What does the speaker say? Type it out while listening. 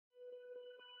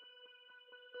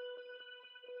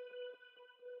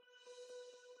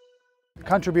The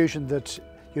contribution that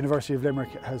University of Limerick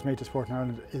has made to sport in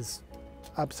Ireland is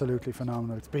absolutely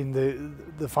phenomenal. It's been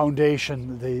the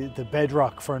foundation, the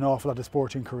bedrock for an awful lot of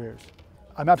sporting careers.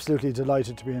 I'm absolutely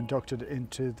delighted to be inducted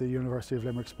into the University of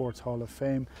Limerick Sports Hall of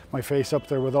Fame. My face up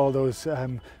there with all those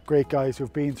great guys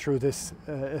who've been through this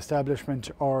establishment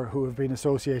or who have been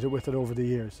associated with it over the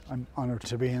years. I'm honoured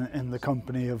to be in the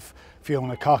company of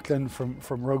Fiona Coughlan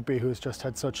from Rugby, who's just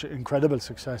had such incredible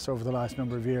success over the last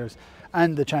number of years,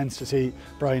 and the chance to see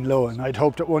Brian Lohan. I'd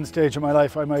hoped at one stage in my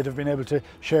life I might have been able to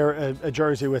share a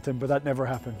jersey with him, but that never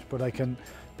happened. But I can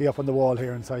be up on the wall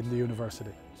here inside the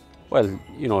university. Well,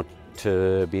 you know,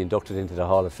 to be inducted into the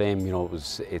Hall of Fame, you know,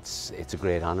 it's a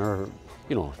great honour,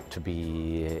 you know, to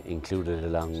be included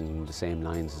along the same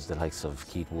lines as the likes of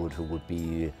Keith Wood, who would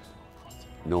be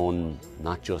known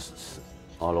not just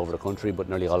all over the country but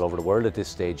nearly all over the world at this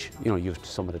stage. You know, you've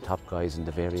some of the top guys in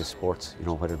the various sports, you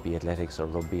know, whether it be athletics or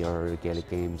rugby or Gaelic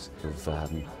games, of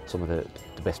some of the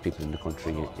best people in the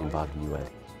country involved in UL.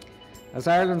 As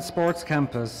Ireland's sports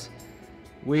campus,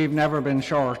 we've never been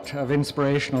short of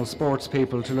inspirational sports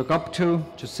people to look up to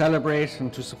celebrate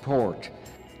and to support.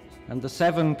 And the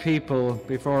 7 people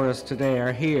before us today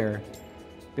are here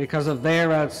because of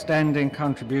their outstanding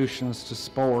contributions to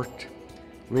sport,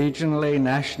 regionally,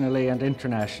 nationally and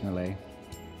internationally.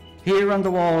 Here on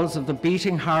the walls of the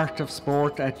beating heart of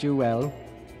sport at UL,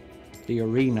 the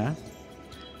arena,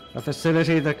 a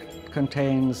facility that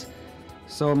contains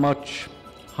so much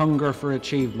hunger for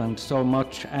achievement, so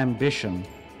much ambition.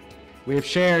 We have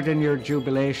shared in your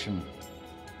jubilation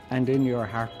and in your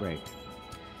heartbreak.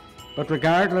 But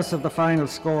regardless of the final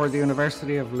score, the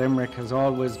University of Limerick has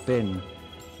always been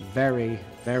very,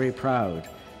 very proud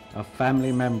of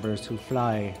family members who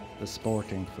fly the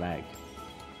sporting flag.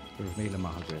 Ruth Mila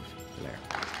Mahadriv,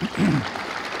 Blair.